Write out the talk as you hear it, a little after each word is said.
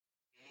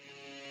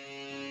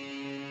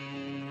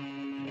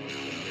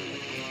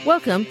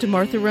Welcome to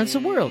Martha Runs the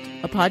World,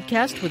 a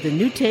podcast with a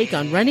new take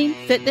on running,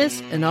 fitness,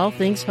 and all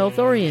things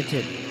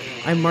health-oriented.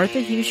 I'm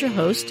Martha Hughes, your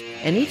host,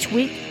 and each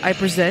week I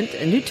present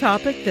a new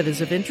topic that is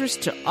of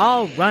interest to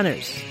all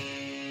runners.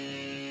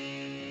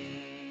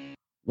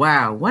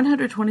 Wow,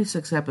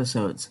 126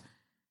 episodes.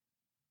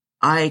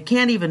 I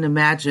can't even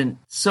imagine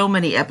so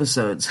many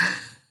episodes.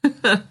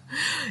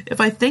 If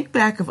I think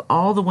back of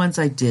all the ones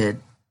I did,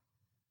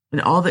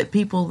 and all the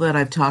people that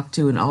I've talked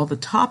to, and all the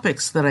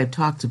topics that I've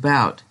talked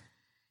about,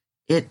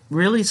 it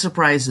really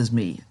surprises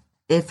me.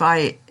 If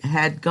I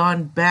had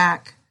gone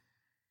back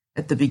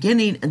at the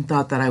beginning and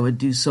thought that I would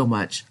do so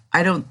much,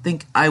 I don't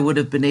think I would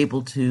have been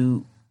able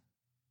to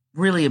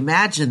really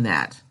imagine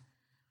that.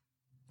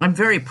 I'm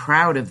very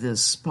proud of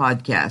this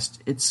podcast.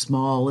 It's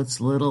small,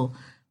 it's little,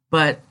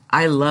 but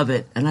I love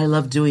it, and I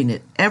love doing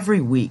it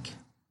every week.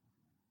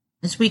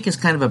 This week is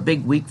kind of a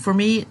big week for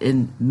me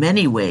in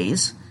many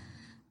ways.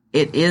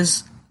 It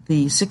is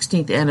the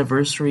 16th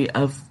anniversary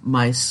of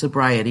my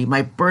sobriety,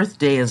 my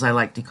birthday, as I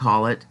like to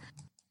call it.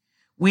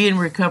 We in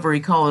recovery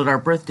call it our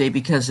birthday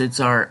because it's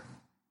our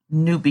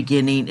new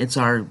beginning. It's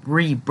our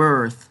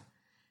rebirth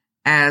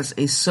as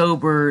a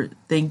sober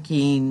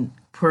thinking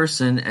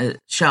person,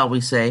 shall we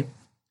say,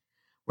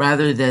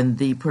 rather than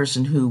the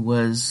person who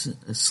was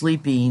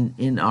sleeping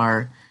in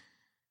our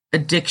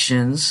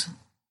addictions.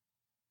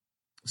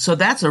 So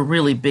that's a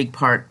really big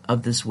part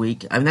of this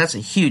week. I mean, that's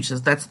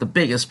the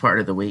biggest part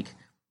of the week.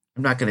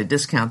 I'm not going to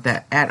discount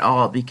that at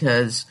all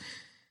because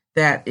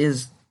that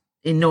is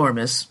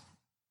enormous.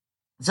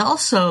 It's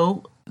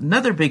also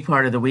another big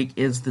part of the week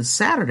is this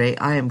Saturday.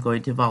 I am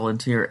going to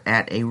volunteer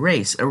at a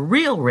race, a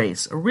real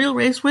race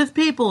with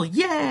people.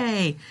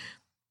 Yay!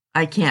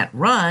 I can't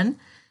run,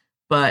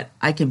 but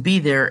I can be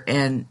there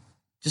and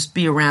just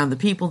be around the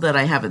people that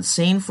I haven't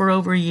seen for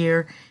over a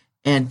year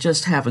and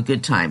just have a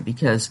good time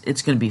because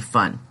it's going to be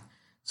fun.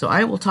 So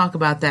I will talk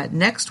about that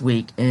next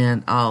week,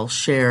 and I'll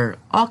share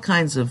all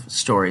kinds of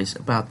stories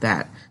about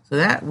that. So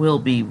that will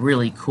be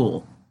really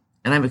cool,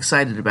 and I'm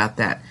excited about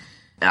that.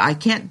 I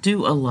can't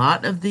do a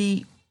lot of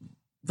the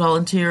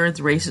volunteer at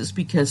the races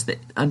because,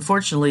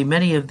 unfortunately,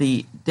 many of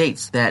the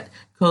dates that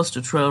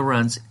Coastal Trail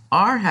runs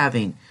are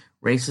having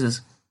races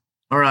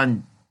are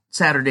on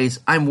Saturdays.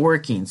 I'm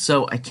working,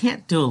 so I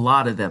can't do a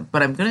lot of them,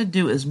 but I'm going to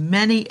do as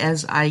many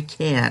as I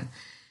can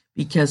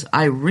because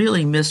I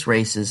really miss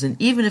races.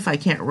 And even if I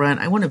can't run,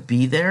 I want to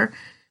be there.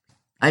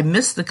 I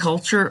miss the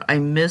culture. I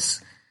miss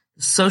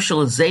the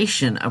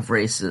socialization of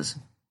races.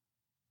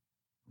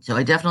 So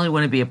I definitely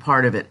want to be a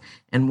part of it.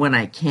 And when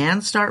I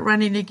can start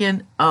running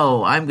again,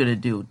 I'm going to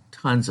do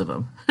tons of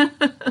them.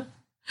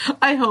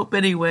 I hope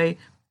anyway.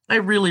 I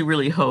really,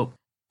 really hope.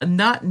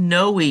 Not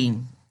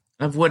knowing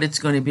of what it's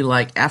going to be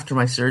like after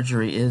my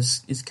surgery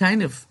is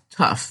kind of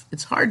tough.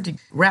 It's hard to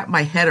wrap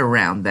my head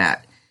around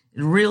that.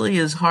 It really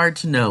is hard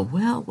to know,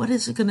 well, what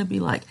is it going to be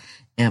like?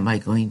 Am I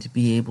going to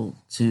be able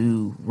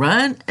to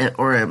run,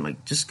 or am I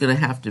just going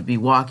to have to be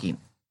walking?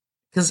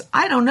 Because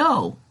I don't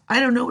know. I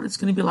don't know what it's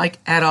going to be like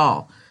at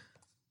all.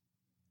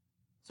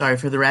 Sorry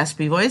for the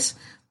raspy voice.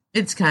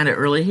 It's kind of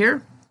early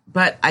here,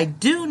 but I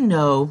do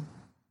know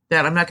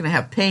that I'm not going to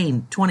have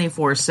pain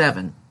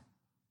 24/7.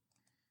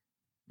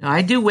 Now,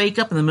 I do wake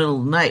up in the middle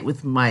of the night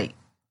with my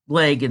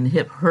leg and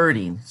hip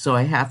hurting, so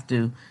I have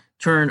to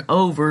turn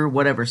over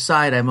whatever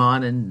side I'm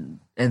on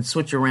and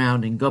switch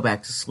around and go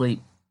back to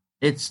sleep.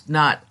 It's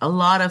not a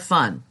lot of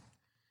fun.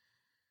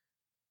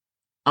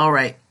 All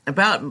right,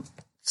 about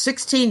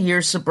 16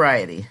 years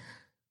sobriety.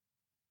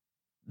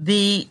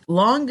 The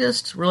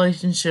longest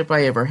relationship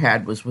I ever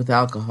had was with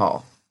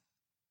alcohol.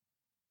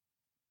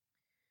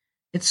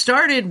 It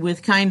started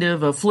with kind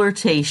of a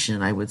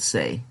flirtation, I would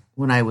say,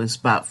 when I was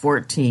about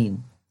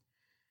 14.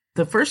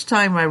 The first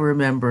time I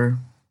remember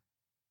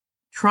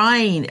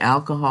trying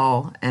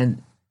alcohol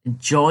and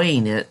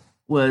enjoying it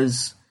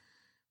was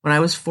when I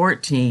was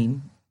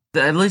 14.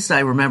 At least I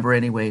remember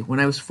anyway.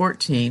 When I was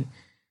 14,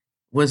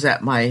 was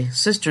at my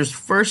sister's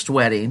first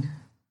wedding.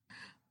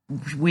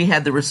 We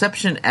had the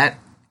reception at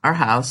our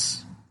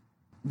house.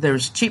 There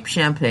was cheap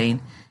champagne,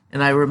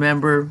 and I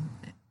remember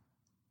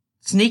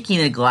sneaking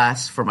a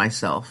glass for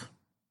myself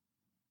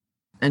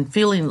and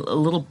feeling a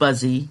little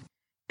buzzy,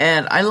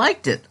 and I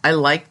liked it. I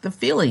liked the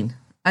feeling.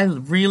 I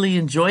really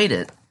enjoyed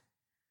it.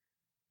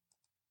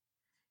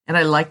 And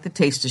I liked the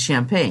taste of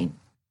champagne.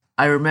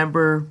 I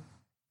remember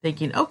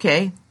thinking,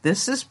 okay,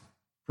 this is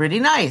pretty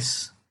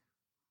nice.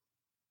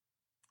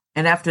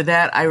 And after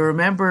that, I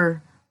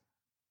remember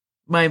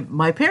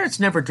my parents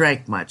never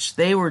drank much.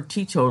 They were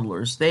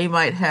teetotalers.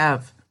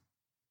 My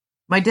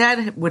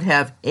dad would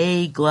have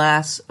a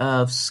glass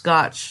of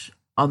scotch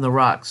on the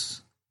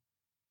rocks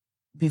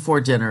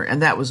before dinner,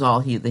 and that was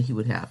all he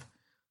would have.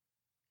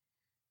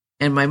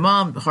 And my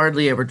mom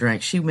hardly ever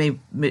drank. She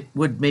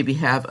would maybe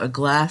have a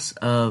glass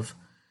of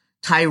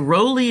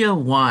Tyrolia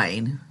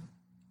wine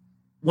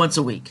once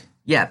a week.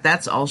 Yeah,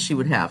 that's all she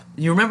would have.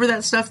 You remember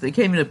that stuff? They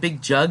came in a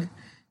big jug.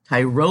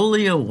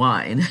 Tyrolia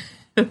wine.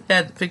 It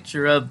had a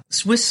picture of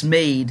Swiss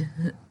made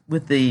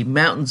with the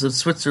mountains of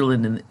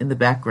Switzerland in the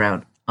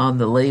background on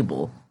the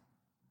label.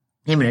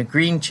 came in a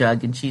green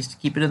jug, and she used to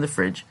keep it in the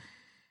fridge.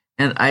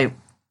 And I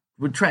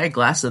would try a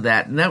glass of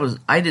that, and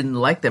I didn't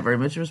like that very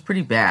much. It was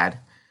pretty bad.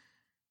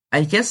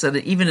 I guess that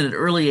even at an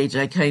early age,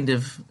 I kind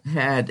of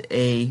had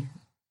a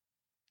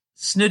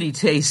snooty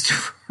taste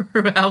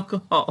for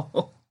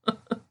alcohol.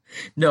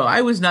 No,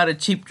 I was not a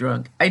cheap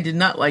drunk. I did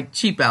not like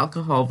cheap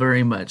alcohol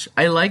very much.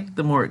 I liked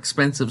the more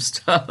expensive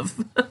stuff.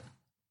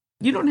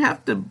 You don't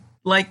have to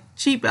like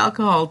cheap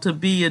alcohol to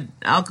be an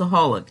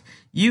alcoholic.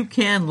 You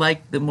can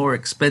like the more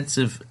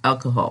expensive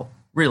alcohol.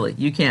 Really,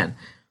 you can.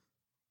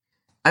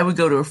 I would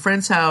go to a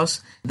friend's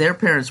house. Their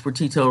parents were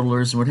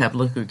teetotalers and would have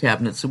liquor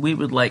cabinets. So we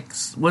would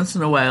once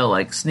in a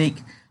while, sneak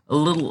a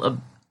little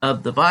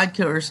of the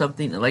vodka or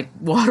something and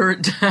water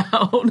it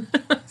down.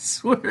 I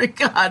swear to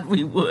God,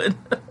 we would.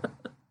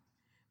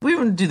 We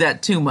wouldn't do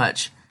that too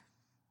much.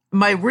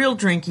 My real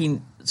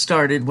drinking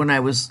started when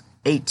I was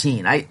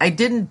 18. I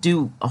didn't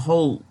do a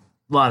whole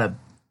lot of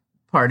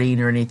partying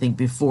or anything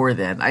before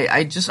then.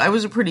 I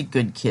was a pretty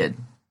good kid.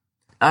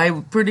 I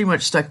pretty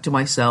much stuck to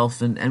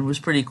myself and was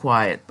pretty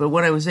quiet. But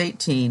when I was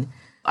 18,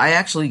 I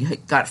actually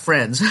got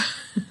friends.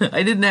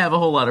 I didn't have a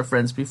whole lot of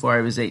friends before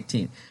I was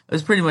 18. I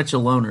was pretty much a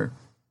loner.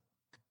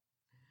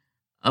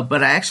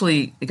 But I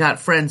actually got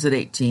friends at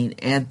 18,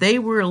 and they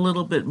were a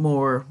little bit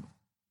more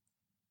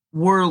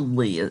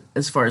worldly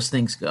as far as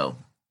things go.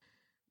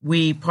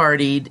 We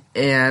partied,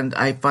 and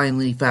I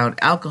finally found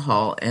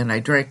alcohol, and I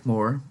drank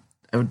more.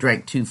 I would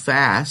drink too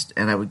fast,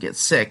 and I would get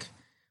sick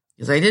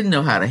because I didn't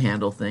know how to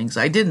handle things.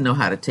 I didn't know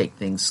how to take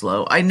things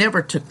slow. I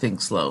never took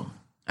things slow.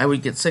 I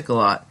would get sick a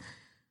lot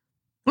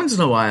once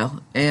in a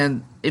while,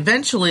 and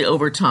eventually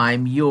over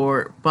time,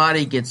 your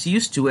body gets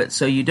used to it,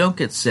 so you don't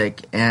get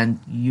sick, and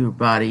your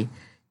body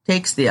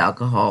takes the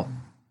alcohol.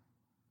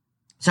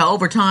 So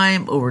over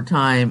time,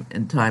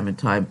 and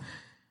time,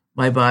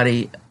 my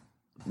body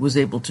was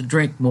able to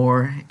drink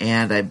more,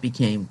 and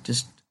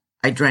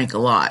I drank a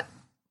lot.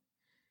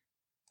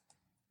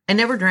 I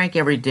never drank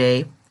every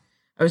day.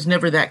 I was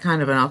never that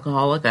kind of an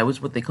alcoholic. I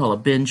was what they call a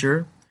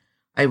binger.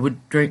 I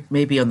would drink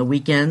maybe on the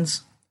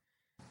weekends.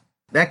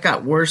 That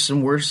got worse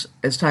and worse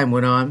as time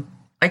went on.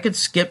 I could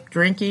skip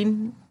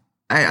drinking.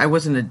 I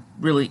wasn't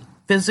really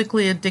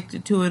physically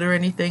addicted to it or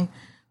anything.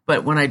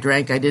 But when I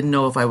drank, I didn't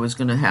know if I was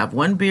going to have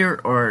one beer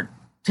or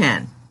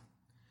 10.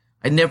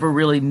 I never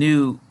really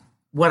knew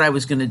what I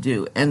was going to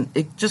do. And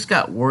it just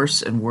got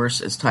worse and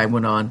worse as time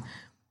went on.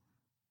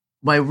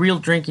 My real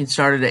drinking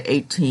started at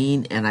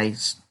 18, and I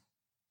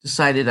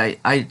decided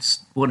I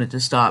wanted to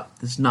stop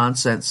this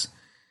nonsense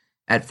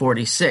at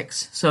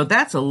 46. So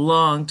that's a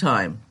long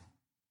time.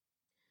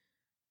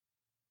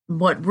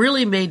 What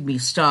really made me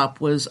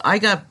stop was I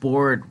got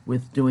bored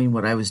with doing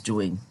what I was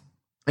doing.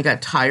 I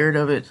got tired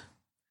of it.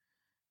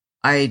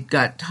 I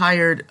got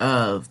tired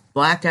of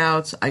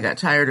blackouts. I got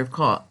tired of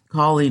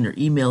calling or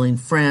emailing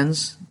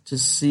friends to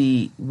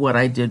see what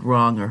I did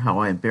wrong or how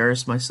I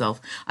embarrassed myself.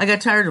 I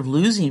got tired of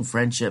losing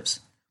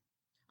friendships.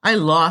 I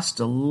lost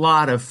a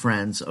lot of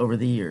friends over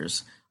the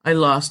years. I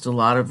lost a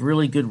lot of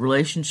really good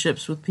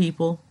relationships with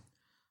people.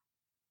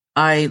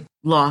 I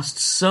lost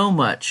so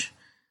much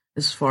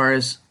as far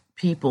as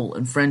people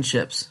and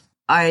friendships.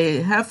 I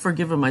have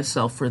forgiven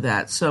myself for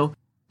that. So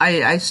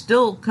I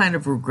still kind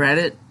of regret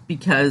it,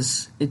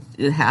 because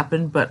it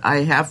happened, but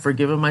I have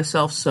forgiven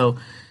myself, so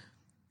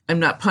I'm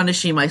not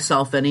punishing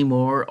myself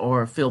anymore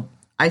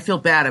I feel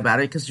bad about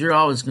it, because you're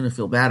always going to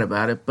feel bad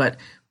about it, but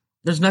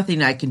there's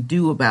nothing I can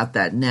do about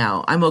that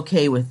now. I'm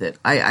okay with it.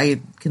 I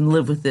can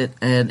live with it,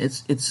 and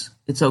it's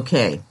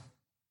okay.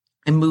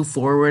 I move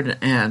forward,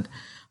 and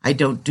I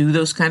don't do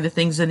those kind of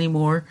things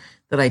anymore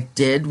that I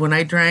did when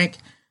I drank.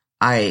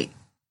 I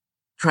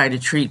try to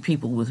treat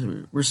people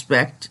with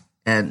respect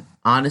and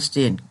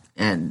honesty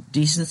and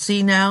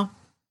decency now.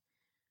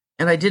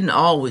 And I didn't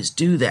always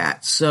do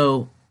that.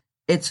 So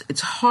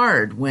it's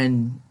hard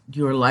when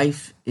your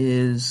life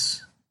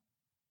is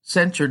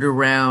centered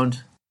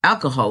around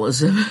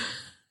alcoholism.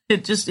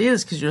 It just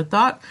is, because your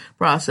thought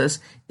process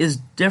is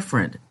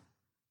different.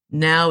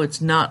 Now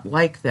it's not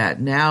like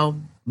that. Now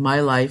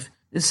my life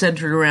is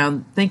centered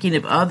around thinking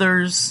of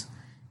others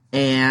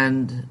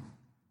and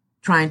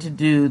trying to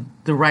do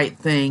the right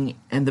thing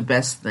and the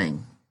best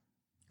thing.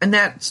 And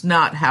that's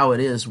not how it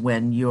is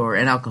when you're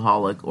an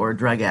alcoholic or a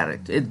drug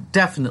addict. It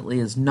definitely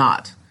is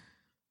not.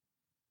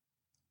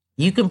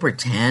 You can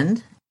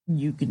pretend,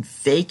 you can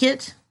fake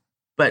it,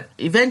 but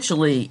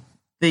eventually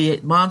the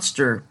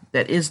monster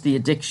that is the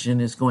addiction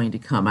is going to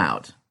come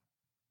out.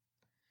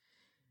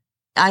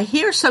 I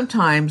hear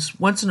sometimes,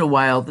 once in a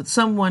while, that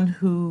someone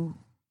who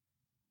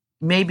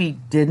maybe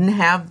didn't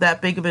have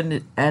that big of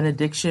an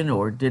addiction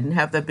or didn't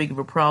have that big of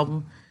a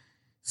problem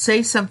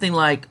say something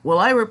like, well,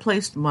 I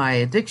replaced my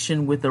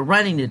addiction with a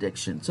running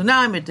addiction, so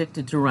now I'm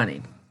addicted to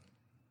running.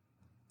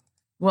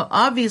 Well,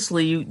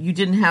 obviously, you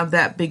didn't have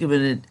that big of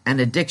an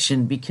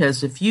addiction,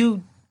 because if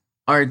you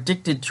are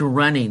addicted to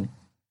running,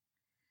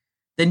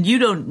 then you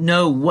don't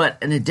know what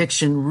an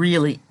addiction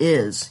really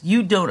is.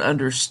 You don't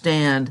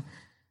understand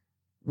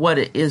what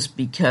it is,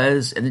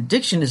 because an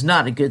addiction is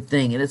not a good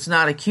thing, and it's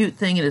not a cute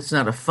thing, and it's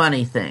not a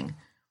funny thing.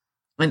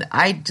 And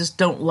I just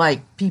don't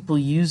like people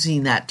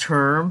using that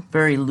term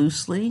very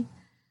loosely,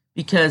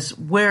 because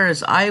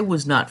whereas I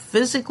was not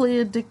physically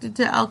addicted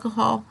to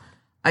alcohol,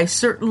 I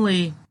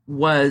certainly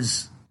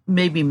was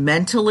maybe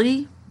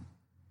mentally.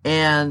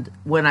 And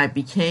when I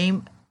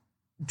became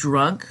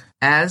drunk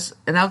as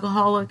an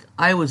alcoholic,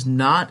 I was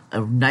not a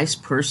nice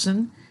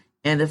person.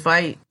 And if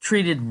I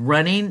treated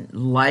running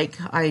like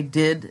I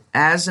did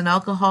as an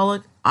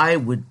alcoholic, I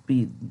would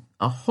be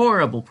a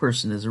horrible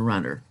person as a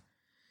runner.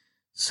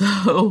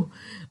 So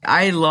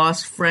I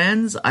lost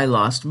friends, I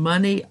lost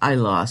money, I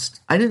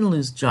didn't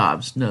lose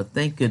jobs, no,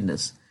 thank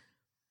goodness.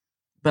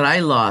 But I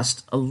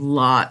lost a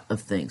lot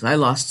of things. I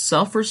lost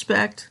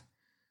self-respect.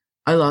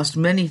 I lost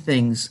many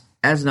things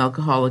as an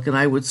alcoholic, and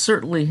I would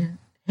certainly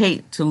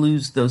hate to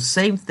lose those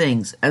same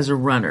things as a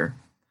runner.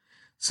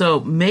 So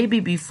maybe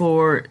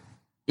before,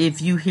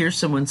 if you hear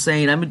someone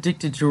saying, I'm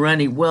addicted to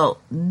running,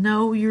 well,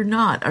 no, you're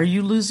not. Are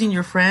you losing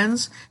your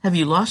friends? Have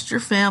you lost your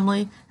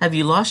family? Have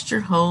you lost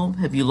your home?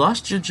 Have you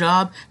lost your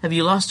job? Have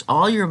you lost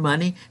all your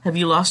money? Have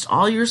you lost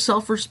all your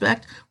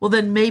self-respect? Well,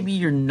 then maybe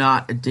you're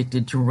not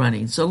addicted to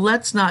running. So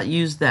let's not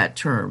use that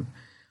term.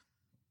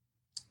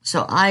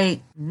 So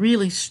I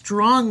really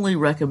strongly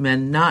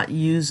recommend not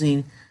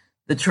using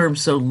the term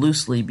so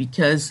loosely,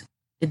 because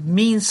it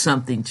means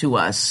something to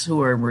us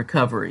who are in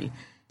recovery.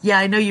 Yeah,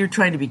 I know you're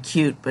trying to be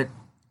cute, but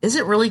is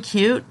it really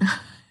cute?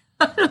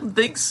 I don't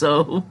think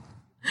so.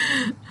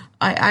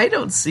 I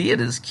don't see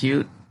it as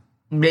cute.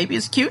 Maybe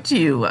it's cute to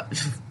you.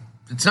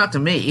 It's not to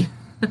me.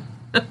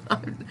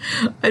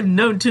 I've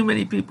known too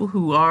many people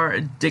who were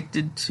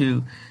addicted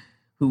to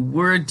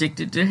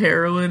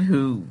heroin,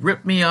 who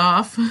ripped me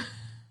off,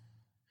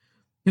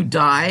 who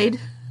died.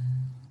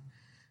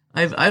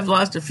 I've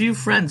lost a few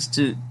friends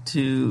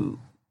to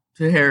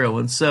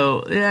heroin.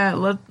 So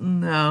yeah,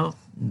 no,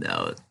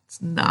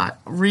 it's not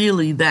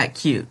really that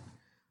cute.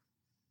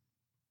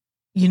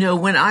 You know,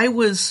 when I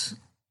was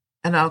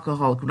an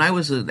alcoholic, when I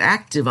was an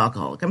active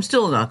alcoholic, I'm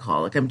still an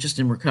alcoholic, I'm just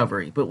in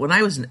recovery. But when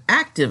I was an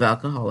active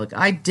alcoholic,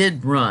 I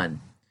did run.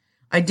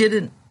 I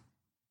didn't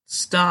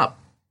stop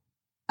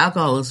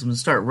alcoholism and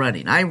start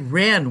running. I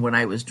ran when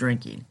I was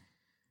drinking.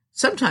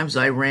 Sometimes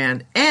I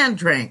ran and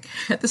drank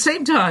at the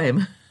same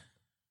time.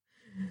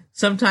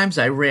 Sometimes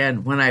I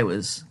ran when I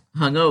was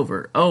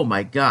hungover. Oh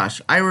my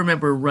gosh. I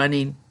remember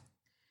running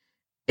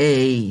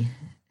a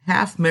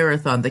half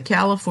marathon, the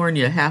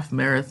California half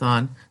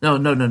marathon.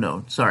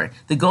 No. Sorry.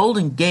 The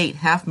Golden Gate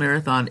half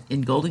marathon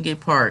in Golden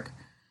Gate Park.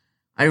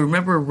 I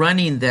remember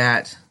running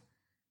that,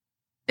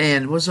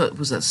 and was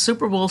a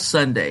Super Bowl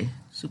Sunday.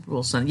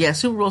 Yeah,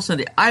 Super Bowl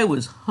Sunday. I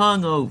was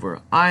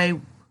hungover. I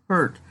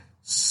hurt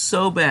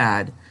so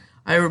bad.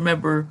 I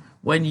remember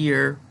one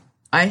year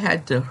I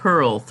had to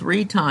hurl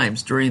 3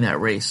 times during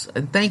that race.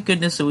 And thank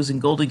goodness it was in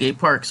Golden Gate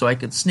Park so I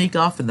could sneak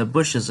off in the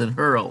bushes and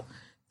hurl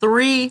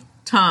 3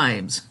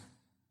 times.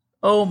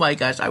 Oh my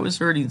gosh, I was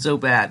hurting so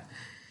bad.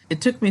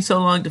 It took me so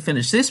long to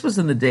finish. This was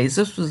in the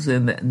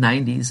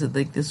 90s. I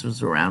think this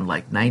was around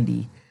like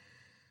 90.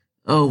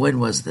 Oh, when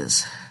was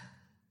this?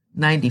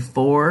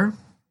 94?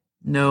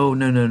 No,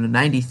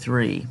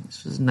 93.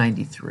 This was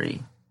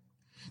 93.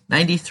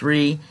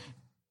 93.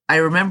 I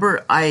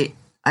remember I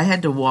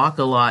had to walk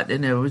a lot,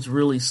 and it was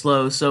really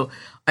slow. So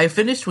I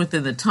finished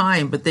within the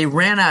time, but they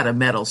ran out of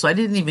medal. So I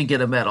didn't even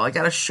get a medal. I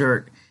got a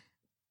shirt,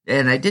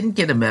 and I didn't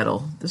get a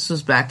medal. This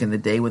was back in the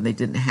day when they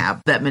didn't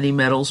have that many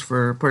medals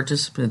for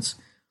participants.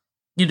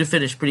 You had to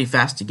finish pretty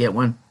fast to get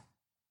one.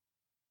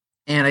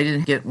 And I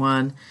didn't get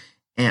one,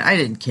 and I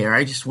didn't care.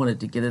 I just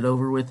wanted to get it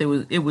over with.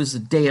 It was a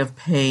day of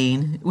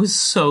pain. It was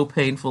so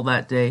painful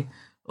that day.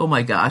 Oh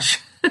my gosh.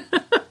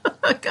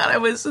 God, I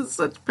was in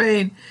such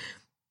pain.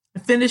 I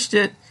finished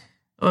it.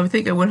 Oh, I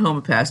think I went home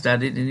and passed out. I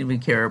didn't even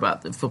care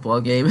about the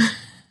football game.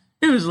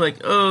 It was like,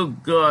 oh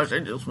gosh, I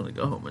just want to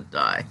go home and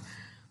die.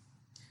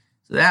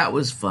 So that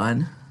was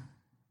fun.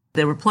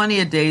 There were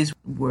plenty of days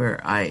where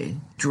I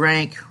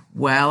drank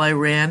while I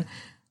ran.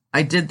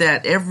 We did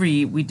that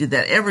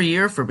every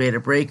year for Beta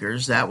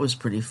Breakers. That was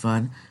pretty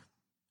fun.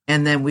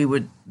 And then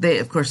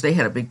of course they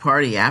had a big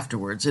party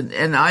afterwards.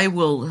 And I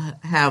will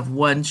have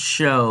one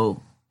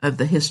show of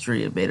the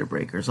history of Beta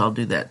Breakers. I'll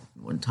do that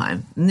one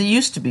time. And it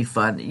used to be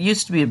fun. It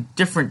used to be a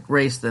different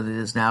race than it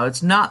is now.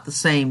 It's not the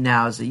same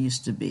now as it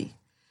used to be.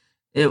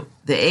 The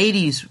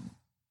 80s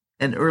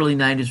and early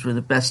 90s were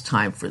the best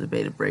time for the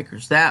Beta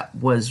Breakers. That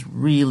was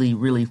really,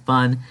 really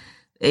fun.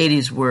 The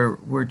 80s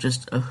were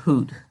just a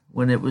hoot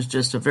when it was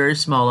just a very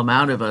small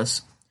amount of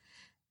us.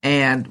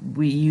 And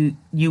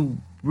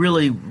you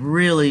really,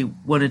 really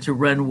wanted to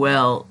run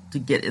well to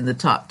get in the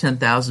top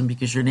 10,000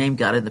 because your name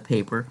got in the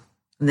paper.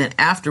 And then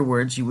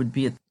afterwards, you would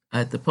be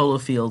at the polo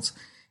fields,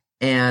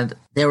 and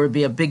there would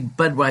be a big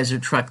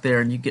Budweiser truck there,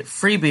 and you get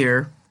free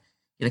beer,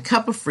 get a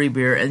cup of free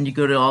beer, and you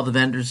go to all the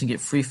vendors and get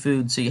free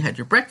food. So you had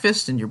your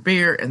breakfast and your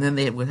beer, and then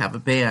they would have a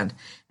band.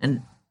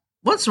 And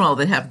once in a while,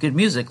 they'd have good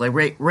music.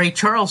 Like Ray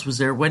Charles was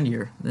there one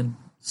year, and then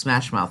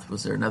Smash Mouth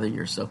was there another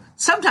year. So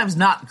sometimes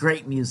not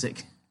great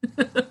music,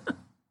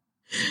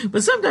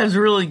 but sometimes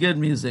really good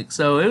music.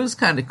 So it was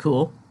kind of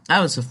cool.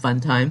 That was a fun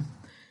time.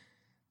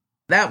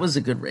 That was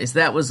a good race.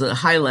 That was a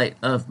highlight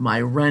of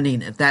my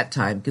running at that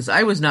time because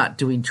I was not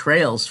doing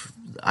trails.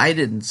 I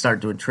didn't start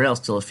doing trails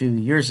till a few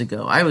years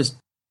ago. I was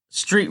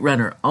street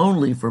runner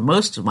only for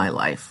most of my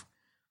life.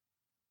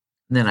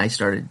 And then I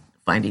started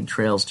finding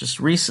trails just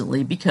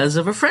recently because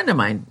of a friend of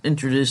mine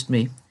introduced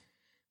me.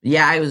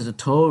 Yeah, I was a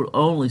total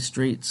only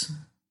streets.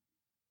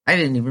 I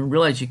didn't even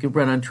realize you could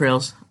run on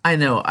trails. I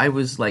know, I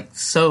was like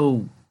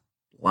so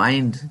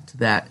blind to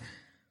that.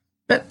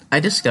 But I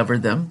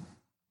discovered them.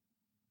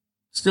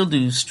 Still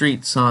do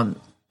streets on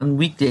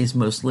weekdays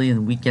mostly,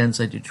 and weekends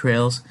I do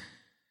trails.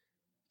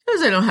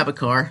 Because I don't have a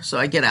car, so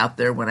I get out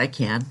there when I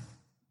can.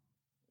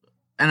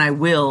 And I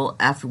will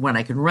after when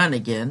I can run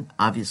again,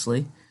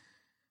 obviously.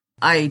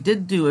 I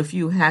did do a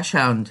few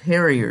Hashhound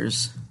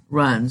Harriers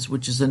runs,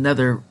 which is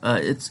another,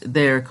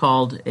 they're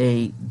called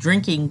a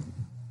drinking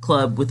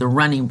club with a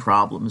running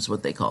problem is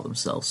what they call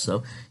themselves.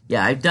 So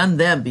yeah, I've done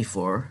them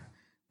before.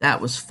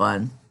 That was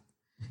fun.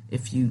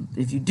 If you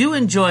do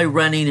enjoy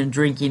running and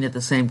drinking at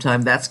the same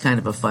time, that's kind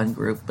of a fun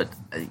group. But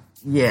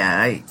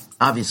yeah, I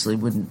obviously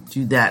wouldn't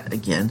do that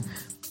again.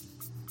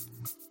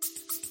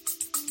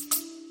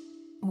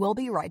 We'll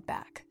be right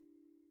back.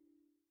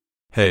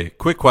 Hey,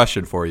 quick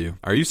question for you.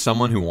 Are you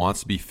someone who wants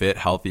to be fit,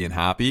 healthy, and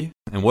happy?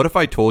 And what if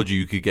I told you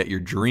you could get your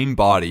dream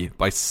body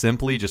by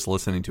simply just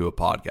listening to a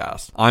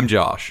podcast? I'm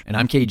Josh. And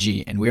I'm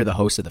KG, and we're the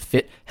hosts of the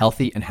Fit,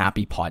 Healthy, and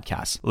Happy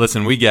podcast.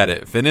 Listen, we get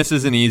it. Fitness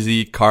isn't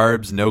easy.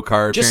 Carbs, no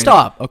carbs. Just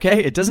stop,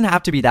 okay? It doesn't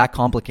have to be that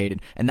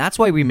complicated. And that's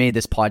why we made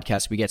this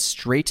podcast. We get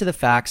straight to the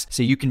facts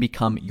so you can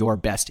become your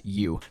best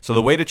you. So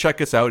the way to check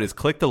us out is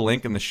click the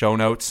link in the show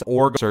notes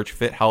or search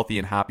Fit, Healthy,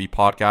 and Happy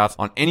podcast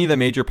on any of the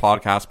major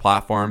podcast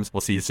platforms.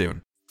 We'll see you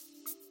soon.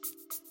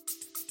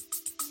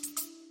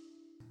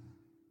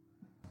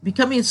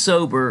 Becoming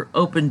sober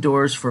opened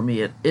doors for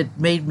me. It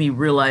made me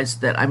realize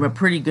that I'm a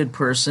pretty good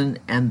person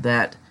and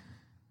that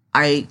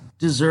I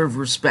deserve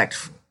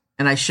respect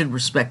and I should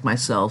respect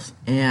myself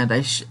and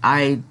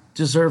I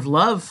deserve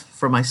love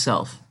for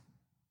myself.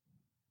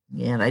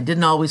 And I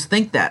didn't always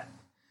think that.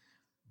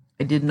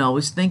 I didn't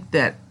always think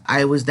that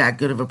I was that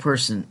good of a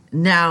person.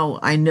 Now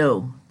I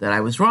know that I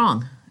was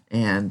wrong,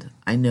 and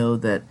I know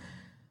that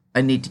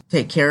I need to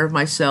take care of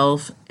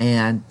myself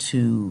and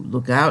to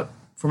look out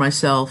for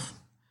myself.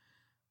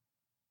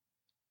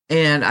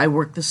 And I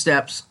work the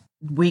steps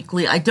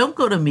weekly. I don't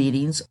go to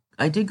meetings.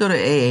 I did go to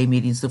AA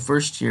meetings the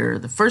first year.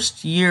 The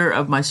first year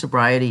of my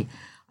sobriety,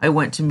 I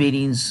went to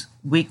meetings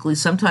weekly,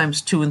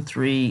 sometimes 2 and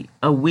 3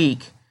 a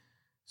week.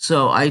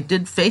 So I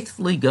did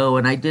faithfully go,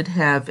 and I did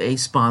have a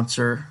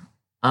sponsor.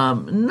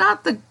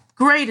 Not the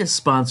greatest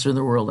sponsor in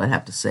the world, I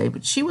have to say,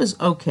 but she was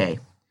okay.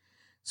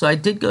 So I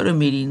did go to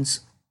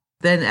meetings.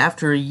 Then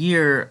after a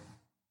year,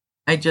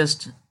 I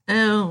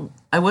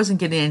wasn't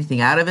getting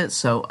anything out of it,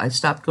 so I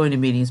stopped going to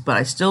meetings, but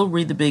I still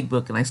read the big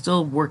book and I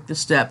still work the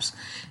steps.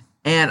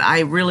 And I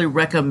really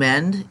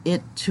recommend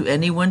it to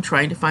anyone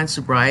trying to find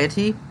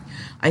sobriety.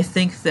 I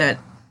think that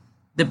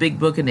the big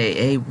book and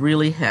AA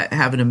really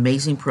have an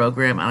amazing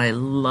program, and I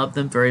love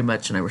them very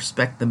much and I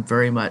respect them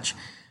very much.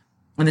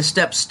 And the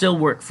steps still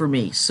work for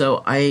me,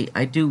 so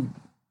I do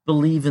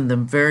believe in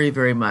them very,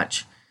 very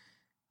much.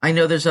 I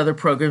know there's other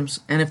programs,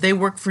 and if they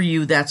work for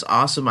you, that's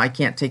awesome. I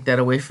can't take that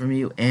away from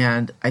you,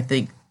 and I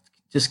think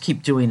just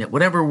keep doing it.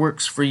 Whatever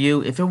works for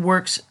you, if it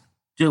works,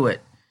 do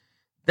it.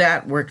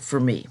 That worked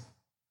for me.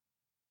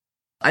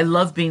 I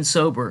love being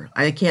sober.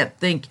 I can't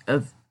think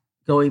of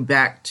going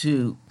back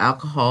to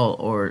alcohol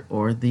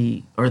or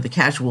the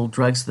casual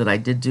drugs that I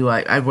did do.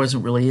 I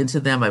wasn't really into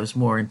them. I was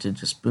more into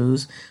just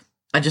booze.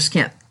 I just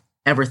can't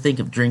ever think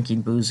of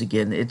drinking booze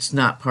again. It's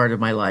not part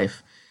of my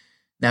life.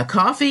 Now,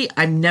 coffee,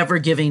 I'm never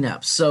giving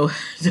up, so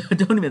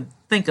don't even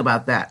think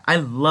about that. I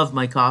love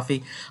my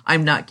coffee.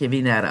 I'm not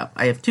giving that up.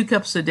 I have 2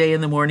 cups a day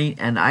in the morning,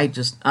 and I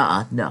just,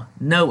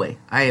 no way.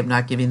 I am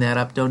not giving that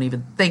up. Don't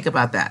even think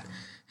about that.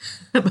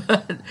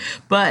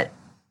 but,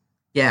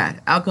 yeah,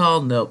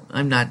 alcohol, nope,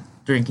 I'm not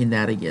drinking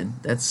that again.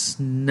 That's,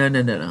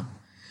 no.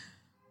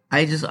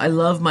 I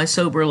love my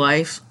sober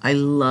life. I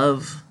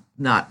love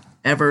not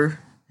ever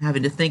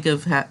having to think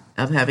of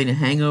having a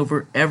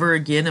hangover ever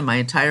again in my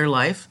entire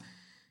life.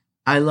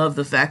 I love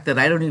the fact that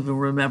I don't even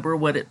remember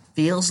what it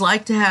feels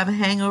like to have a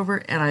hangover,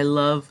 and I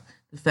love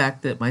the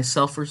fact that my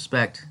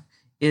self-respect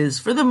is,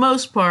 for the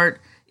most part,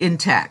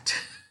 intact.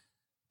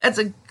 That's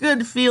a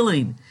good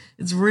feeling.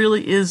 It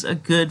really is a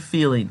good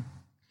feeling.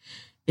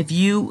 If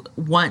you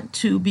want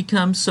to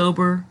become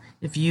sober,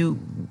 if you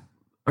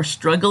are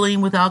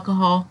struggling with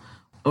alcohol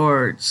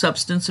or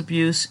substance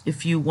abuse,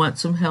 if you want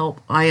some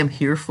help, I am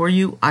here for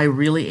you. I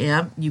really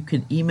am. You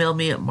can email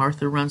me at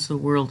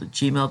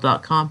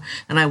martharunstheworld@gmail.com,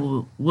 and I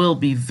will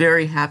be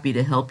very happy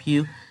to help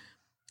you.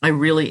 I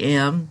really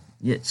am.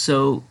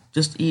 So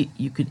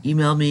you can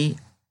email me.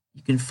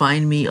 You can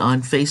find me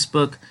on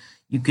Facebook.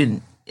 You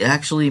can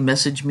actually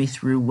message me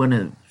through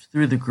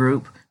the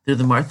group, through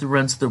the Martha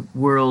Runs the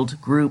World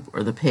group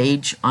or the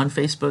page on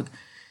Facebook.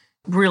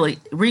 Really,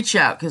 reach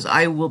out because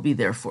I will be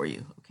there for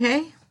you.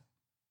 Okay?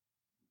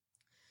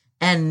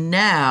 And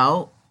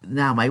now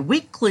my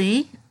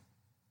weekly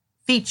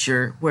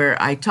feature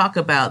where I talk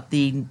about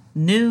the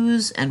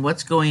news and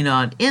what's going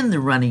on in the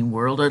running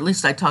world, or at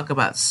least I talk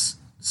about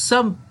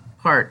some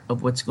part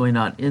of what's going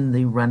on in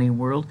the running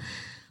world.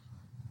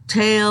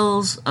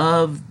 Tales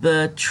of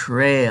the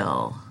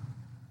Trail.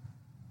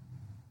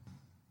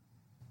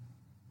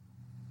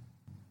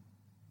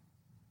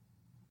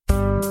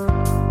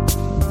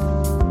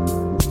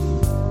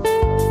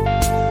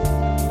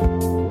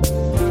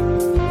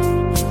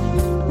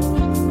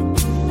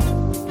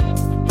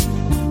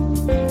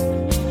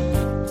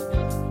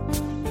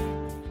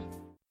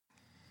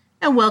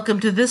 And welcome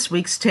to this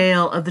week's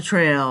Tale of the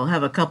Trail. I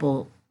have a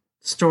couple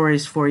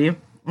stories for you.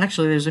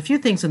 Actually, there's a few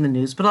things in the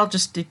news, but I'll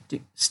just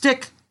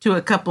stick to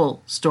a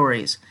couple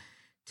stories.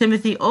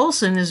 Timothy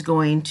Olson is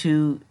going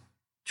to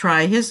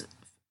try his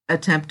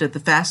attempt at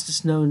the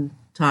fastest known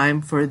time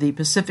for the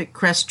Pacific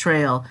Crest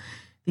Trail.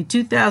 The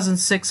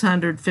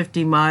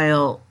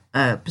 2,650-mile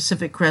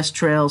Pacific Crest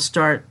Trail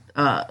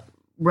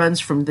runs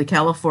from the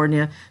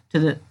California to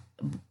the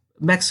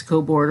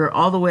Mexico border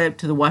all the way up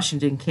to the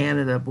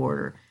Washington-Canada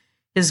border.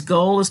 His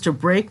goal is to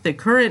break the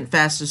current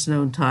fastest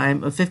known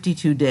time of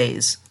 52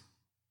 days.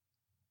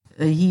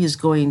 He is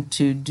going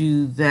to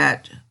do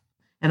that,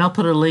 and I'll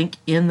put a link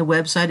in the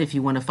website if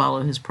you want to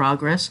follow his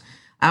progress.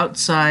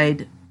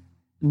 Outside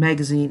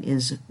Magazine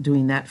is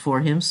doing that for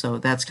him, so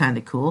that's kind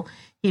of cool.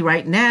 He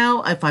right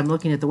now, if I'm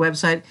looking at the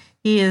website,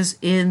 he is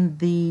in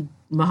the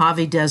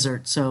Mojave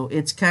Desert, so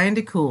it's kind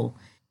of cool.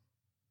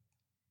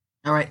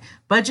 All right,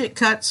 budget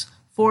cuts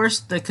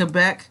forced the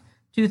Quebec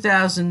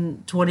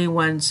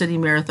 2021 City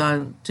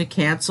Marathon to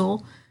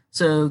cancel.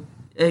 So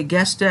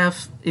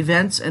Gestef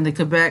Events and the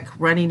Quebec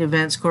Running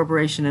Events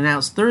Corporation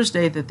announced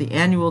Thursday that the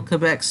annual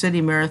Quebec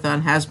City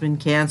Marathon has been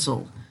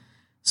canceled.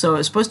 So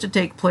it's supposed to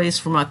take place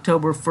from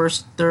October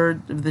 1st,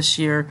 3rd of this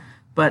year,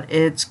 but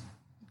it's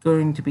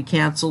going to be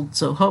canceled.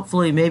 So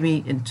hopefully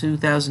maybe in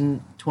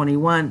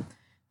 2021.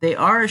 They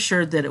are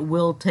assured that it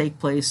will take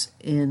place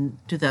in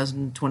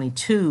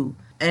 2022.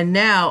 And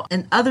now,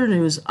 in other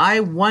news, I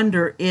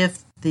wonder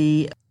if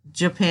the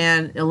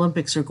Japan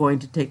Olympics are going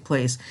to take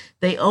place.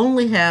 They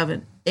only have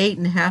an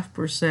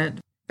 8.5%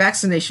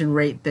 vaccination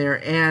rate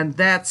there, and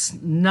that's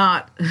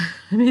not,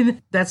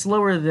 that's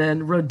lower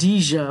than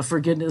Rhodesia, for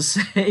goodness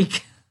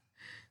sake.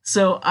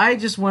 So I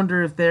just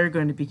wonder if they're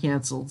going to be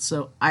canceled.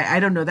 So I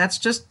don't know. That's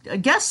just a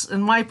guess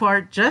on my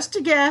part, just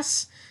a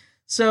guess.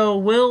 So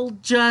we'll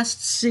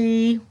just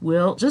see.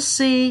 We'll just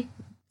see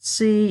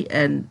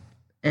and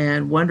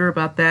wonder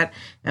about that,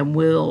 and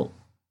we'll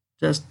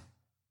just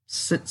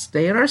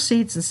stay in our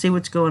seats and see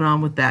what's going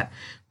on with that.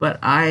 But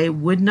I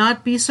would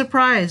not be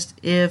surprised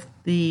if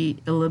the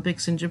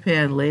Olympics in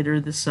Japan later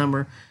this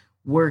summer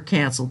were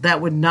canceled.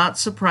 That would not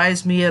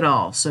surprise me at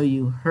all. So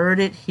you heard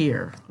it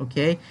here,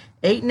 okay?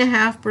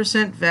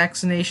 8.5%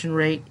 vaccination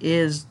rate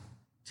is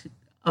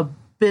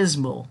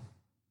abysmal.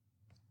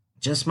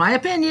 Just my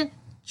opinion.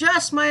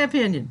 Just my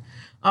opinion.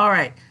 All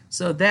right.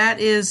 So that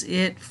is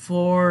it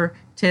for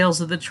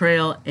Tales of the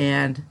Trail,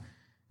 and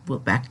we'll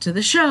back to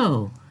the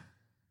show.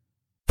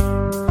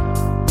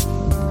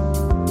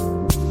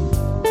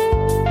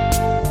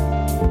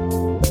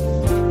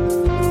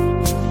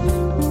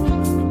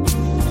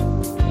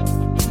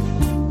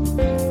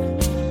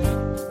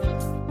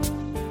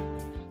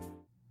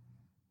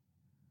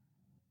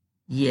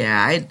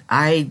 Yeah,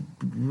 I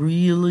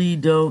really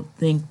don't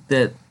think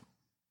that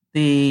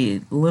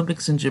the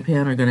Olympics in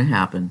Japan are going to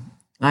happen.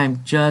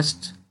 I'm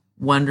just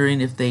wondering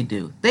if they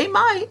do. They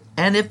might,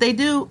 and if they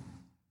do,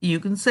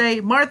 you can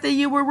say, Martha,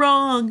 you were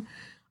wrong.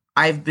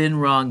 I've been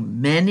wrong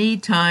many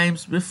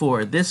times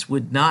before. This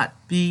would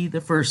not be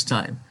the first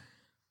time.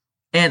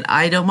 And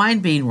I don't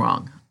mind being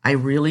wrong. I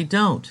really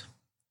don't.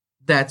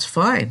 That's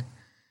fine.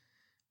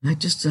 I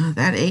just,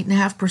 that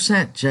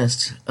 8.5%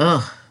 just,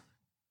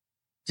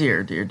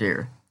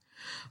 dear.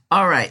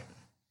 All right.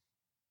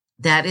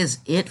 That is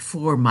it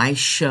for my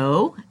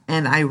show.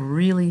 And I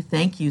really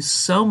thank you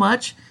so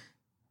much.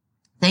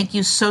 Thank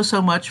you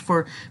so much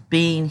for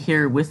being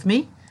here with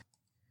me.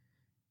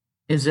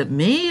 Is it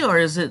me, or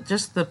is it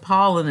just the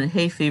pollen and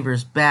hay fever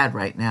is bad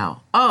right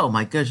now? Oh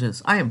my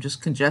goodness. I am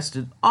just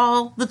congested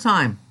all the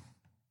time.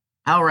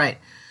 All right.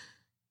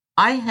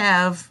 I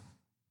have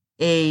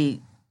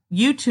a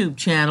YouTube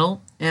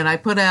channel, and I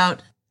put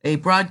out a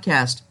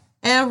broadcast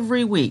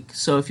every week.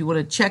 So if you want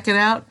to check it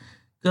out,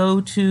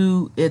 go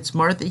to, it's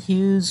Martha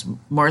Hughes,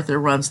 Martha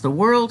Runs the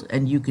World,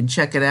 and you can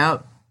check it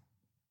out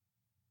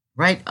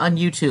right on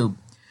YouTube.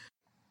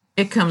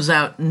 It comes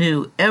out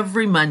new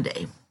every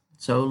Monday,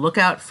 so look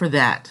out for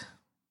that.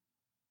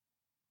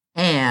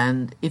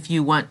 And if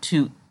you want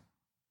to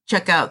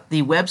check out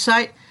the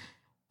website,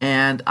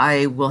 and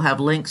I will have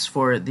links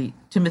for the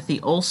Timothy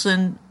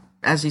Olson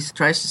as he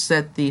tries to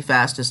set the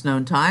fastest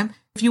known time.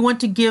 If you want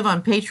to give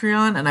on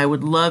Patreon, and I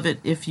would love it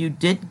if you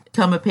did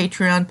become a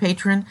Patreon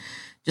patron,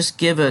 just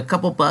give a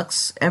couple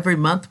bucks every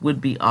month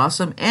would be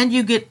awesome. And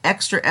you get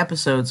extra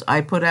episodes.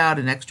 I put out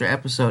an extra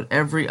episode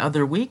every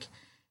other week.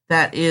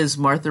 That is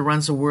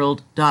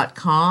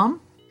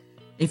MarthaRunsTheWorld.com.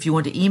 If you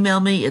want to email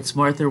me, it's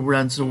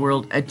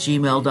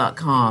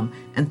martharunstheworld@gmail.com.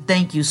 And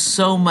thank you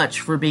so much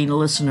for being a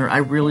listener. I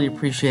really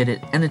appreciate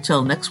it. And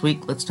until next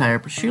week, let's tie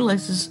up our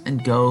shoelaces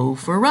and go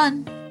for a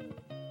run.